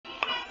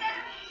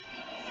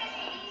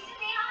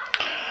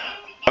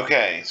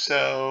Okay,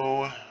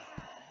 so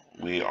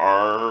this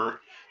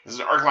is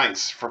arc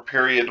lengths for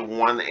period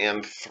 1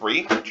 and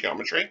 3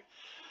 geometry.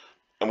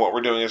 And what we're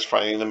doing is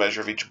finding the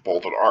measure of each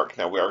bolded arc.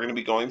 Now we are going to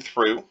be going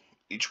through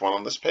each one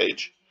on this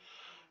page.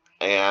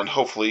 And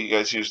hopefully you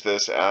guys use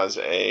this as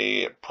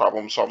a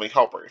problem-solving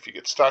helper. If you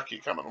get stuck,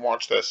 you come and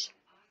watch this.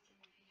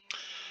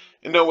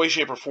 In no way,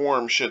 shape, or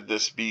form should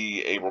this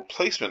be a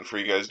replacement for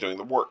you guys doing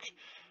the work.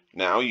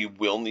 Now you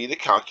will need a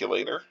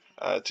calculator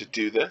to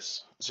do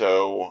this.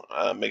 So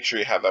make sure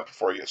you have that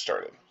before you get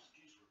started.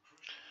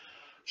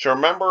 So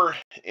remember,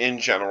 in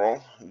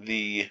general,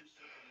 the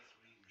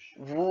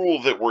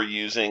rule that we're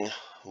using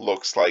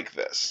looks like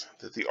this,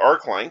 that the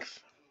arc length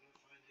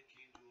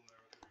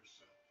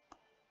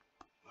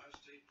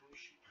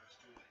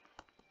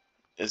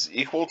is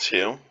equal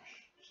to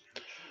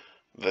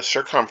the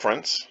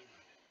circumference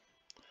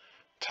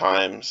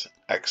times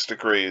x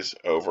degrees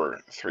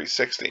over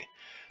 360.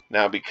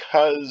 Now,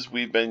 because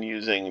we've been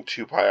using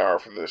 2 pi r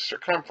for the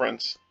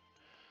circumference,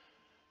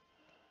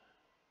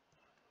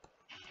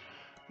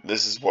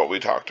 this is what we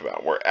talked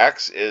about, where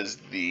x is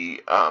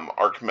the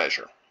arc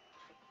measure,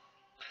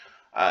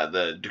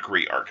 the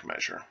degree arc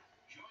measure.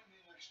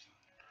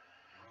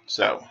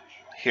 So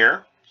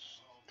here,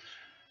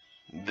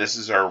 this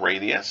is our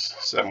radius,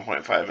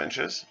 7.5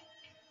 inches.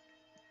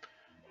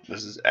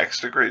 This is x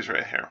degrees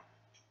right here.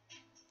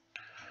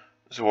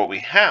 So what we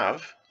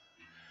have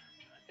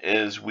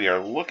is we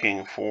are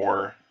looking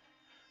for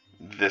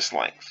this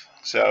length.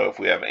 So if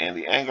we have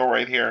Andy angle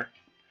right here,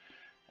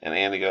 and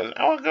Andy goes,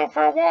 I want to go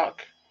for a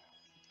walk.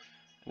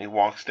 And he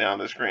walks down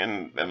the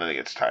screen, and then he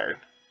gets tired.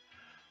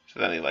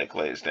 So then he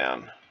lays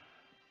down,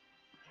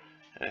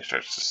 and he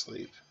starts to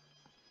sleep.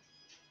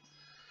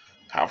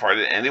 How far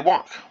did Andy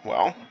walk?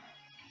 Well,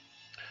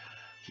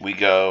 we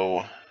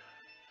go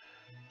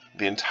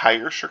the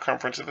entire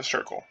circumference of the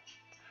circle,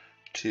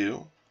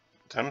 2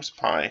 times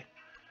pi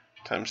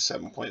times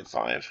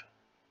 7.5.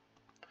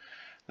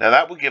 Now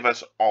that would give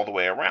us all the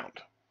way around.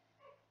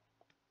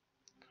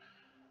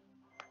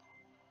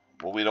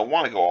 Well, we don't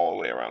want to go all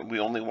the way around.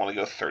 We only want to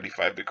go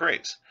 35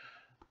 degrees.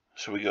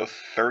 So we go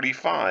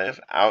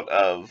 35 out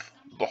of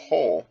the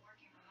whole,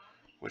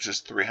 which is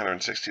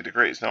 360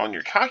 degrees. Now on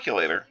your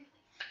calculator,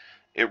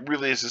 it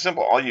really is as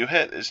simple. All you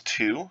hit is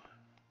 2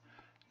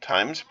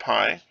 times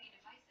pi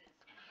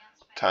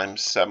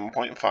times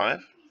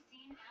 7.5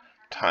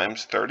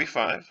 times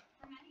 35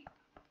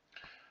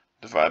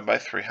 divided by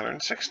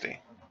 360.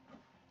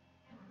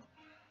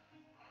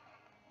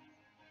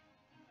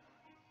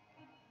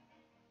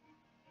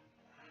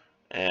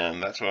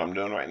 And that's what I'm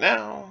doing right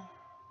now.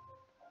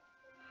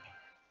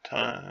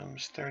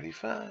 Times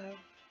 35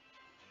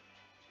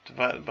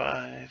 divided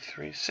by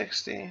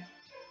 360.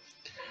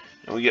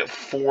 And we get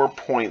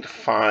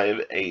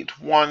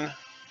 4.581.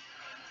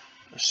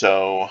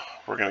 So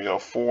we're going to go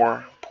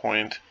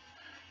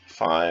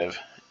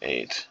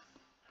 4.58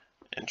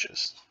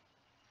 inches.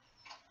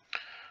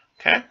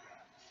 Okay?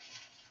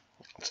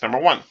 That's number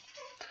 1.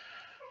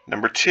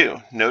 Number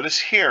 2, notice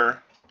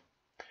here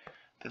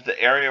that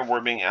the area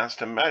we're being asked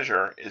to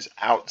measure is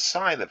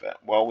outside of it.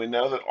 Well, we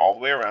know that all the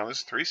way around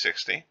is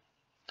 360.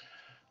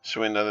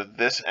 So we know that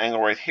this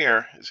angle right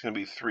here is going to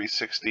be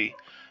 360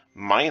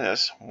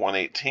 minus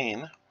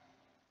 118,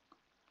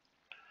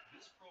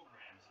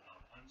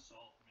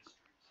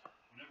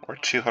 or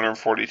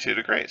 242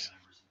 degrees.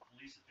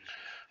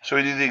 So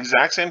we do the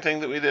exact same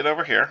thing that we did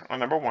over here on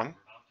number 1,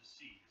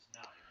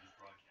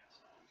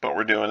 but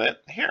we're doing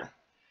it here.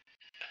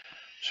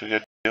 So we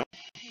go 2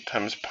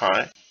 times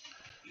pi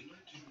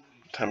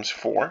times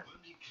 4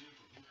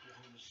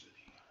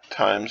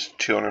 times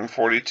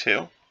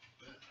 242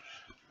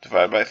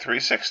 divided by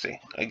 360.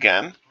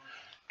 Again,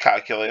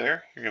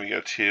 calculator, you're going to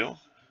go 2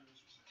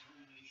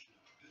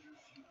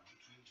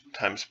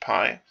 times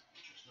pi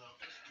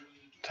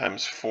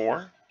times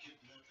 4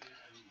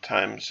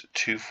 times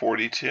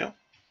 242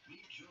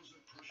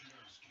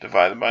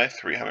 divided by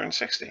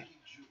 360.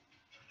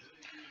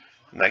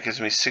 And that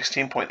gives me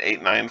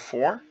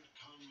 16.894.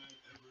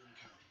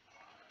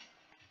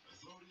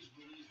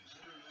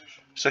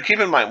 So keep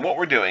in mind what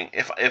we're doing.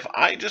 If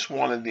I just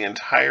wanted the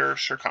entire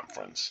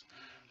circumference,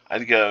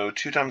 I'd go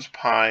 2 times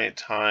pi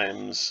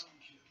times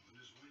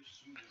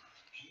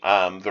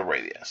the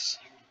radius,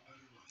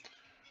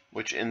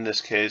 which in this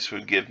case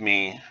would give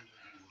me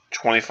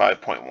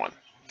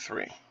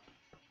 25.13.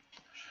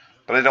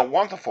 But I don't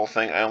want the full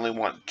thing. I only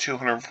want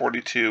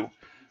 242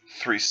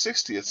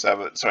 3/60ths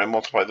of it, so I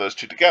multiply those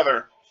two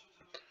together,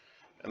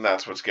 and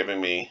that's what's giving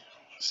me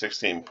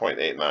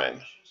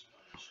 16.89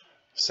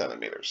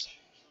 centimeters.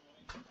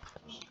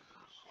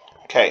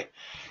 Okay,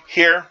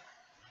 here,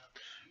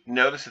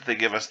 notice that they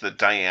give us the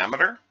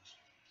diameter.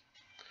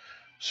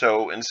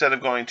 So instead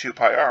of going 2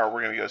 pi r,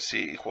 we're going to go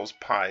c equals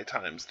pi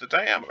times the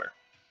diameter.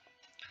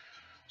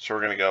 So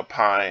we're going to go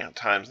pi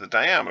times the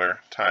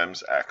diameter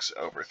times x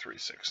over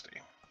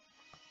 360.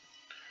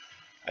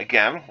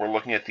 Again, we're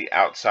looking at the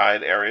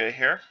outside area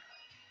here.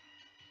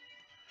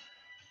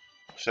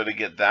 So to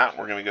get that,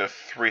 we're going to go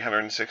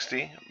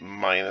 360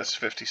 minus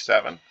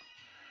 57,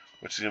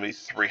 which is going to be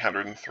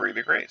 303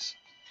 degrees.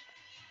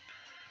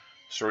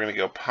 So we're going to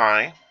go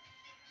pi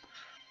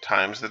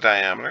times the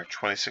diameter,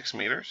 26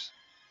 meters,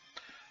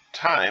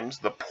 times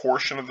the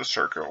portion of the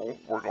circle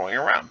we're going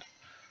around,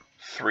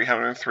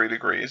 303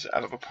 degrees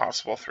out of a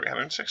possible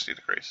 360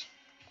 degrees.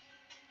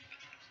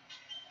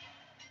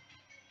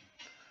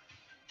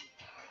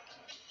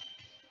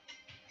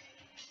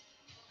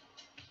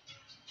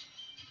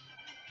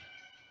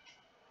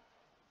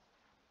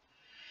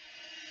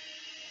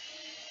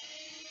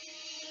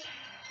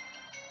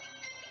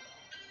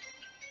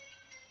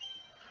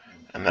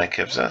 And that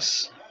gives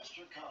us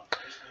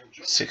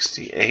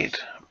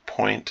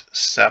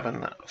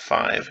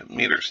 68.75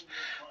 meters.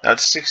 Now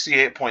it's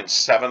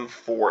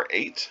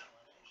 68.748.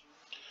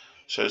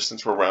 So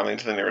since we're rounding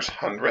to the nearest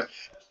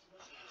hundredth,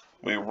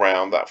 we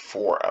round that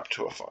 4 up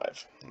to a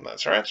 5. And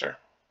that's our answer.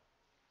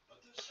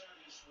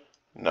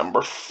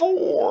 Number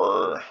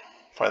 4,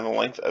 find the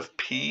length of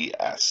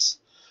PS.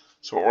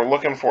 So what we're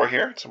looking for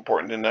here, it's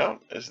important to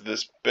note, is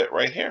this bit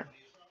right here.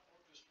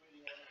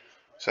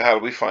 So how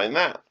do we find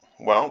that?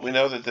 Well, we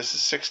know that this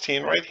is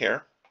 16 right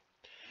here.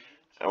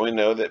 And we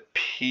know that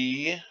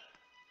P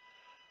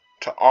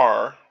to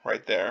R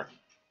right there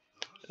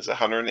is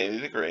 180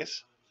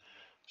 degrees.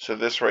 So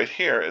this right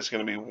here is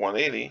going to be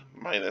 180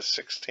 minus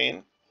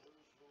 16,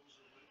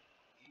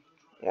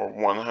 or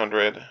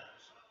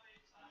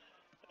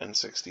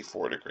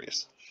 164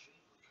 degrees.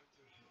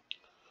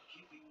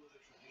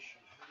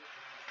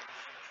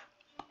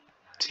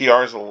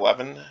 TR is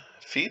 11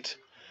 feet.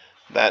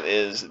 That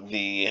is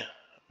the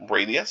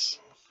radius.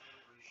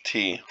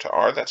 T to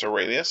R, that's a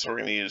radius. So we're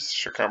going to use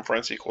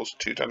circumference equals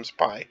 2 times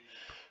pi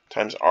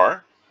times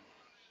R.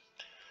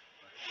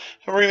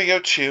 And we're going to go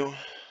 2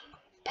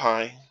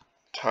 pi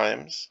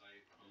times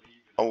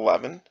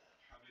 11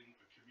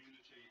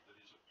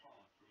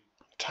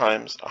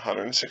 times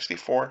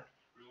 164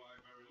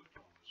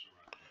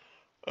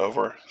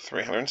 over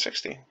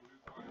 360. By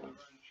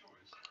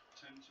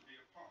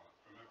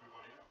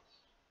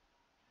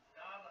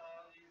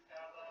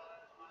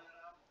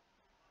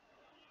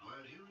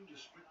adhering to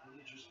strict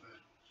religious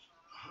values,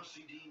 the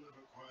Hasidim have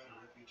acquired a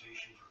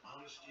reputation for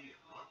honesty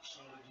and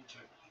rock-solid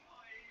integrity.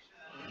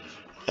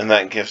 And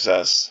that gives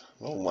us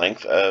the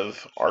length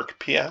of arc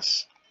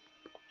PS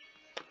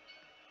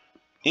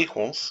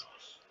equals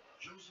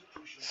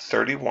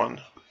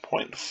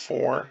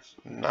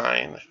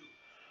 31.49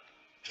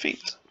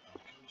 feet.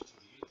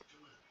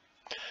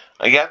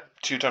 Again,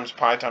 2 times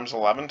pi times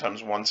 11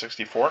 times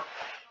 164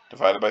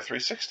 divided by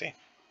 360.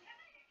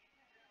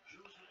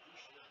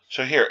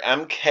 So here,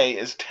 MK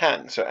is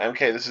 10. So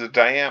MK, this is a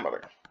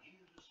diameter,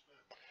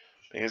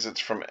 because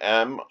it's from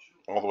M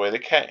all the way to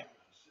K.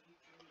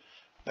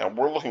 Now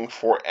we're looking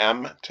for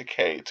M to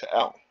K to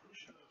L.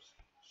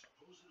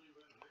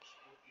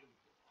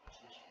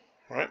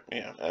 Right?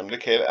 Yeah, M to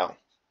K to L.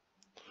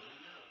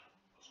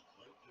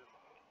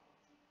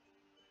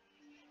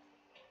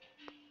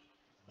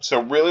 So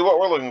really what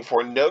we're looking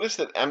for, notice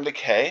that M to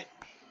K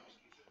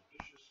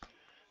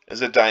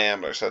is a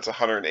diameter, so that's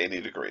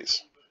 180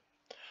 degrees.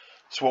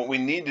 So what we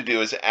need to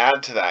do is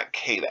add to that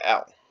K to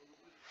L.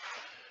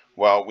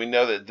 Well, we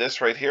know that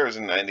this right here is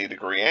a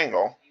 90-degree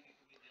angle,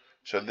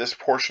 so this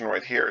portion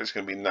right here is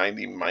going to be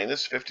 90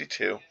 minus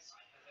 52,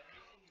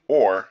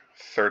 or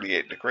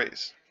 38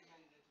 degrees.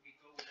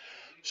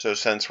 So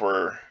since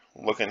we're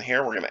looking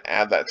here, we're going to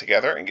add that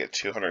together and get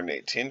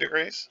 218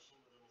 degrees.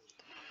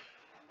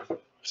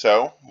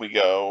 So we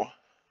go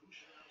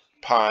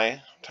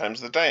pi times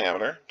the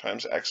diameter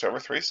times x over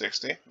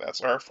 360.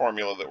 That's our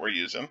formula that we're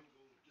using.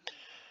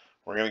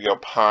 We're going to go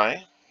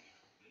pi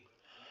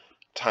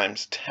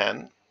times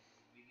 10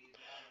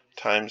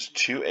 times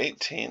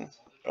 218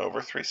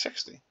 over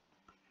 360.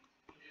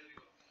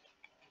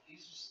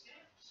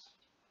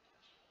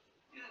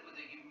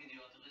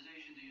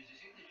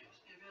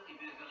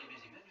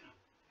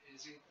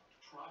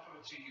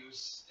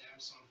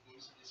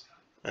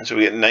 And so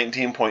we get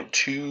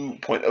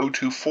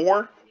 19.024,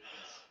 and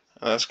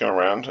that's going to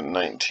round to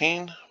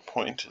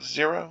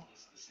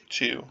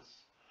 19.02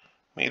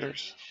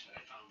 meters.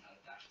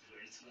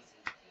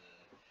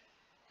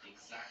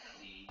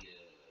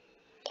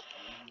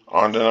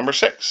 On to number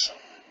 6.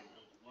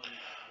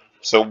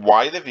 So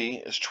y to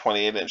v is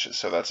 28 inches,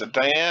 so that's a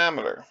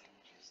diameter.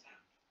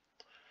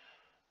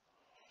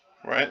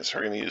 Right, so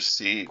we're going to use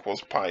c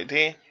equals pi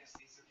d.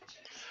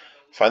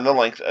 Find the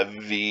length of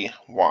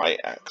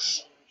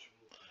vyx.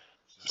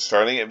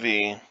 Starting at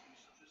v,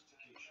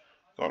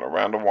 going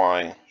around to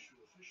y,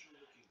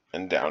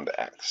 and down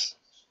to x.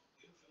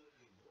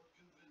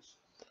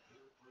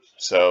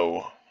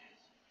 So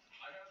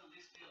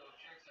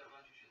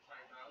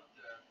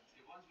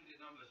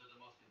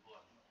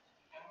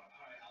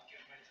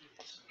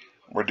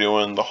we're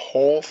doing the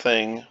whole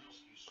thing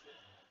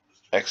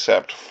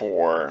except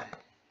for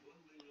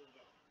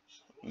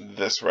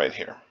this right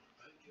here.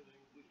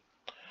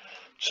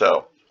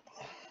 So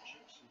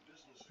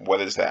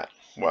what is that?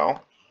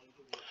 Well,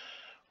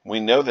 we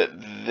know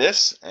that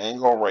this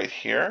angle right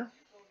here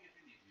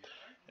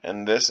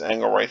and this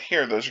angle right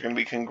here, those are going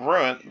to be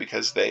congruent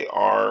because they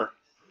are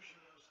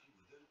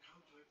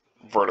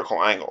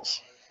vertical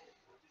angles.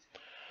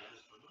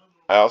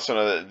 I also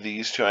know that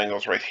these two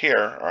angles right here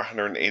are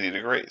 180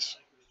 degrees.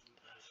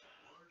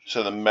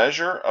 So the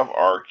measure of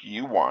arc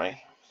UY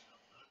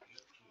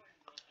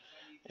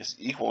is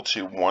equal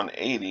to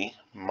 180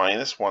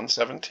 minus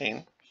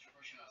 117,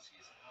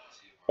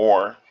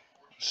 or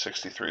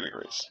 63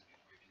 degrees.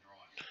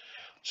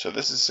 So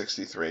this is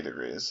 63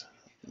 degrees.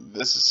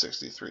 This is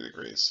 63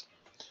 degrees.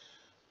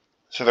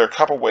 So there are a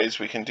couple ways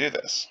we can do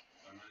this.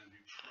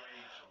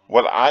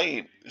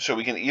 So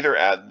we can either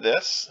add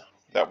this,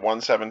 that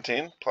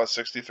 117 plus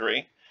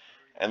 63,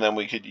 and then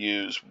we could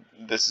use,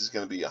 this is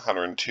going to be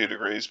 102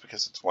 degrees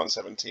because it's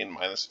 117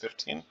 minus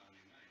 15,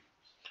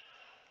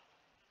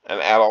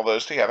 and add all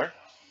those together.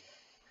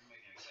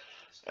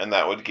 And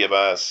that would give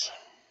us,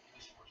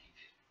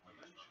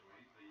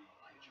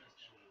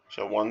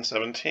 so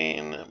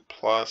 117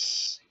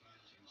 plus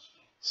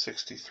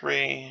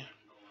 63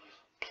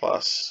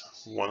 plus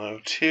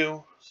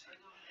 102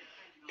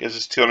 gives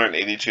us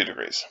 282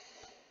 degrees.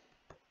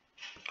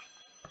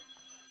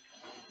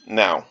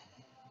 Now,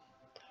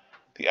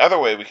 the other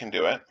way we can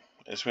do it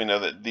is we know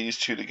that these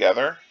two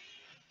together,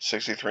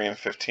 63 and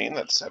 15,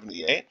 that's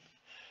 78.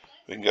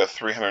 We can go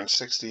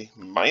 360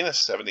 minus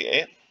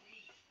 78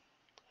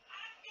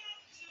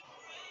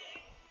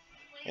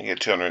 and get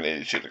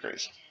 282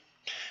 degrees.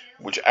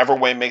 Whichever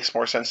way makes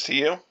more sense to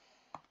you,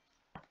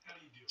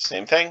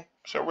 same thing.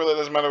 So it really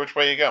doesn't matter which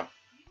way you go.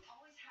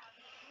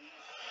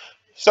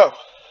 So,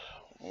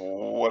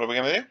 what are we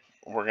going to do?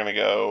 We're going to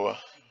go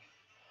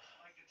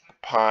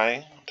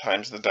pi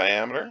times the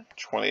diameter,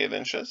 28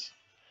 inches.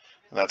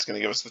 And that's going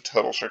to give us the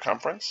total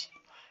circumference.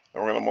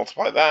 And we're going to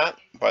multiply that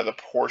by the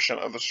portion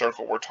of the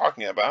circle we're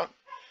talking about.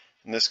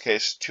 In this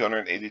case,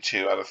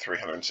 282 out of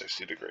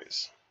 360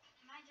 degrees.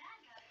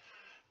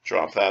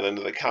 Drop that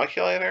into the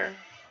calculator.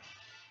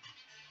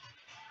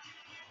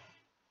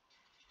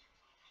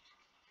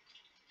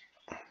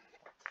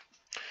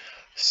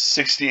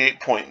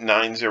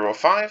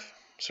 $68.905.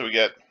 So we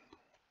get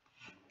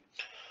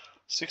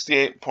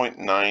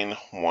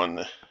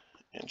 68.91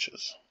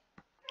 inches.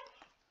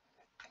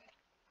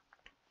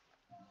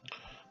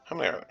 How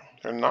many are there?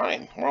 There are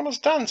 9. We're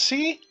almost done.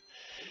 See?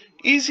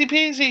 Easy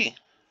peasy.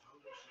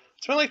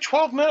 It's been like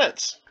 12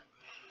 minutes.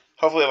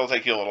 Hopefully it'll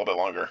take you a little bit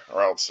longer,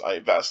 or else I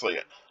vastly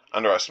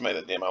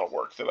underestimated the amount of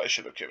work that I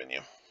should have given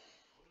you.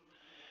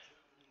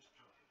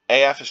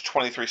 AF is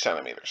 23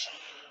 centimeters.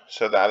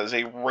 So that is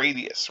a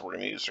radius. We're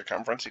going to use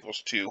circumference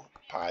equals 2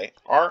 pi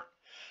r.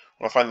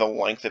 We're going to find the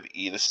length of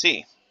E to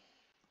C.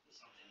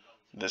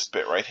 This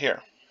bit right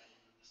here.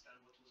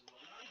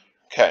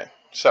 Okay,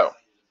 so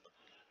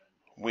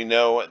we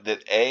know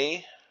that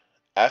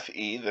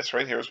AFE, this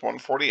right here, is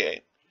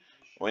 148.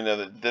 We know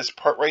that this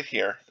part right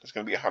here is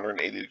going to be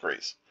 180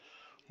 degrees.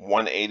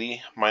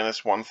 180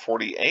 minus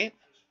 148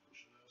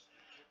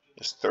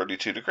 is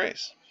 32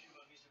 degrees.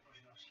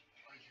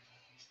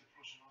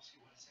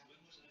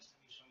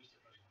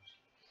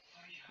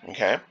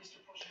 Okay,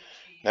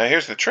 now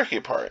here's the tricky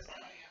part.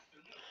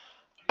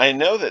 I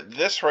know that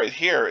this right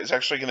here is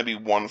actually going to be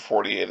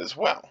 148 as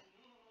well,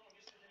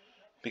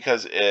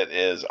 because it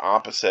is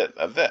opposite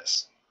of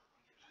this.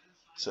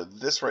 So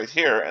this right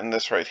here and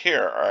this right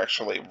here are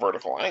actually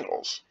vertical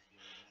angles.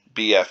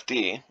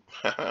 BFD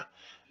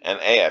and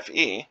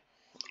AFE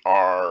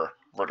are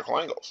vertical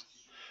angles.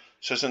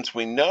 So since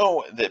we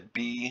know that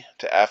B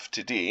to F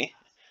to D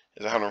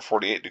is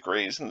 148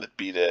 degrees and that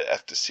B to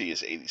F to C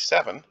is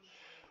 87,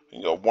 we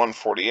can go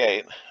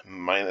 148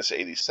 minus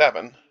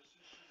 87, and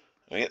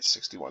we get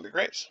 61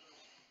 degrees.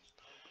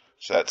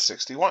 So that's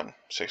 61.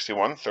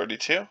 61,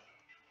 32,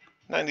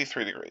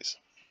 93 degrees.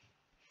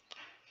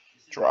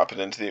 Drop it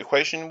into the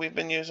equation we've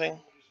been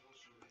using.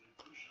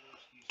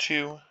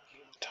 2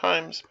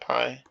 times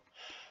pi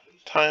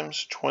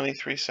times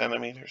 23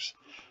 centimeters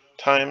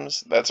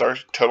times, that's our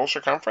total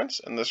circumference,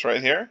 and this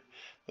right here,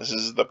 this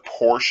is the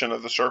portion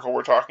of the circle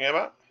we're talking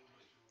about.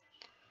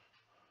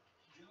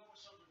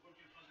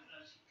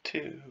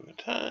 2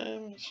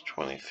 times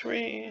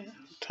 23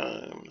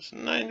 times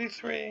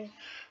 93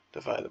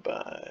 divided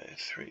by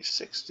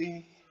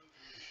 360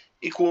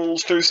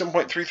 equals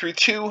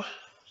 37.332,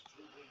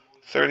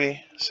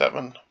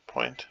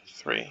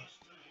 37.33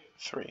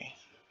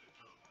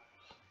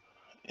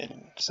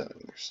 in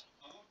centimeters.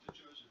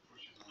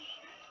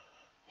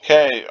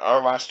 Okay,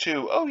 our last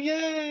two. Oh,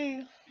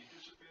 yay!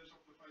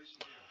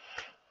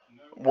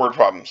 Word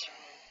problems.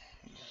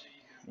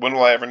 When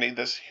will I ever need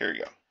this? Here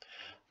you go.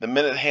 The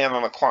minute hand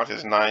on a clock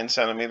is 9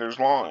 centimeters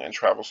long and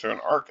travels through an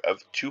arc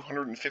of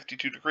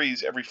 252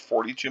 degrees every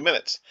 42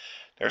 minutes.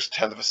 There's a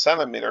tenth of a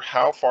centimeter.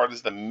 How far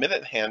does the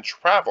minute hand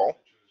travel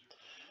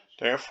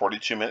during a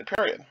 42-minute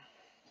period?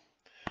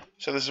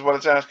 So this is what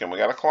it's asking. We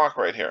got a clock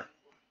right here.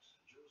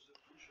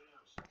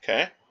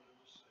 Okay?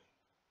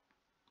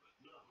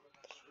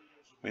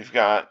 We've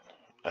got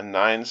a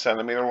 9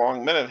 centimeter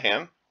long minute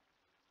hand.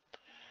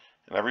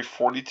 And every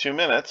 42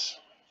 minutes,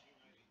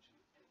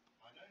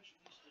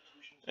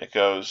 it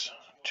goes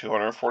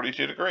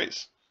 242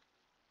 degrees.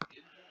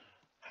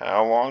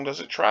 How long does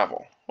it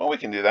travel? Well, we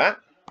can do that.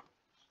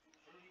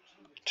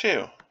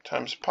 2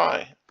 times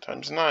pi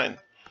times 9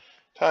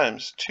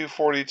 times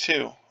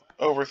 242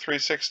 over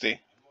 360.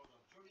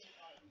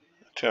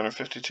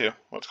 252.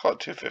 Let's call it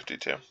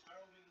 252. I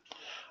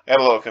got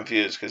a little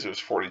confused because it was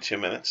 42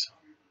 minutes.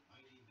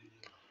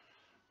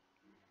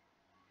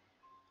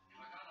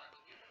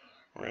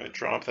 We're going to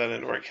drop that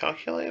into our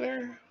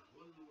calculator.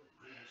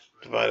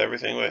 Divide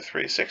everything by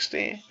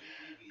 360.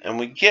 And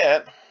we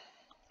get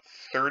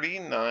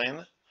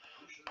 39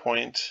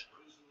 point...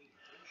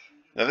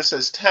 Now this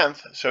is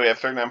 10th, so we have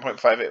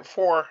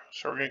 39.584.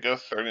 So we're going to go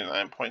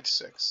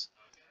 39.6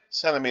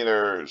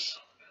 centimeters.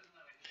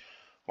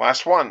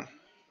 Last one.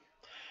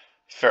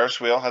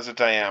 Ferris wheel has a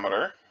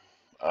diameter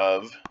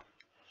of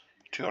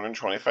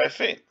 225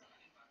 feet.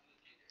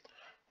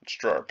 Let's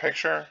draw our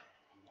picture.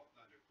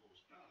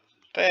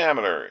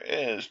 Diameter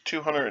is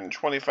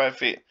 225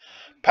 feet.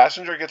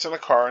 Passenger gets in a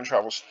car and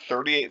travels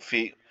 38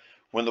 feet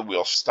when the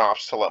wheel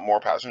stops to let more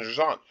passengers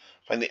on.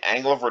 Find the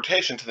angle of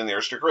rotation to the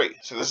nearest degree.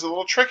 So this is a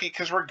little tricky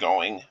because we're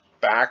going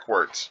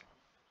backwards.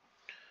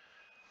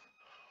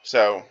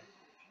 So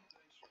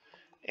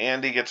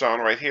Andy gets on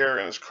right here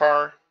in his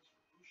car,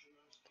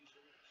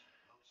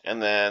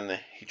 and then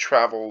he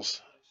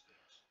travels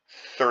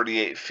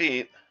 38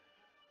 feet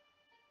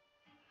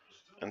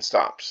and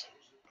stops.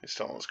 He's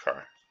still in his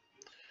car.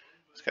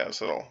 He's got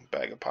his little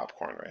bag of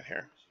popcorn right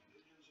here.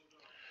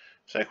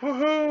 It's like,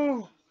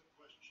 woohoo!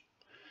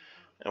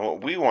 And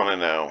what we want to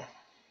know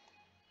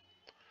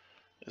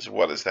is,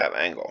 what is that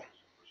angle?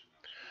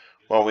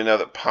 Well, we know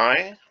that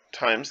pi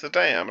times the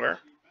diameter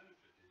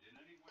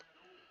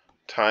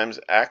times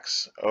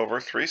x over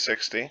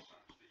 360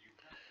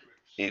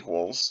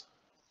 equals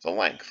the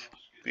length,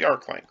 the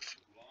arc length.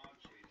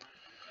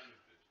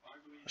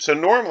 So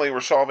normally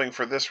we're solving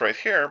for this right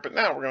here, but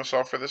now we're going to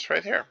solve for this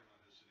right here.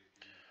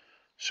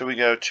 So we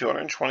go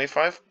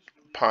 225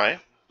 pi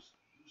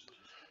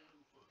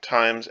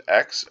times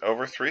x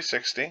over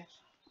 360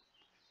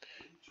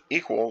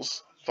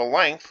 equals the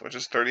length, which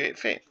is 38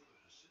 feet.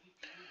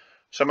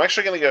 So I'm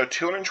actually going to go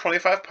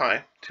 225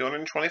 pi,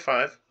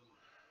 225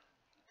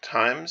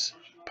 times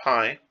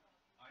pi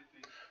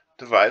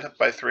divided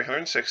by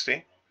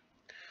 360.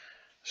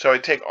 So I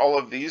take all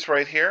of these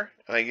right here,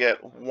 and I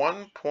get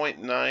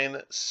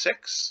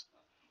 1.96,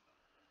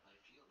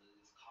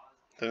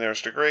 the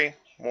nearest degree.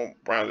 We'll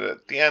round it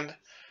at the end.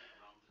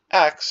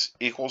 X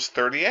equals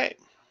 38.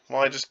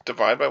 Well, I just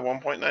divide by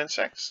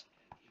 1.96.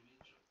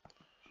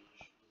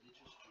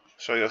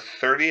 So I go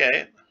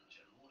 38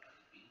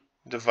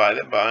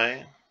 divided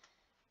by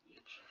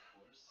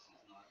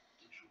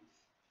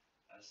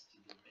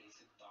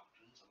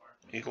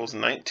equals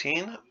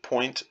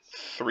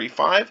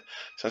 19.35.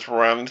 Since we're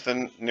rounding to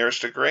the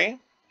nearest degree,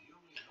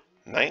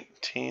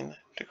 19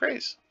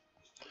 degrees.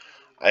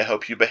 I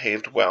hope you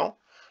behaved well.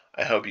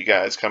 I hope you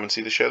guys come and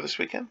see the show this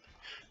weekend.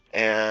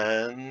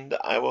 And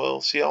I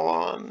will see y'all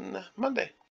on Monday.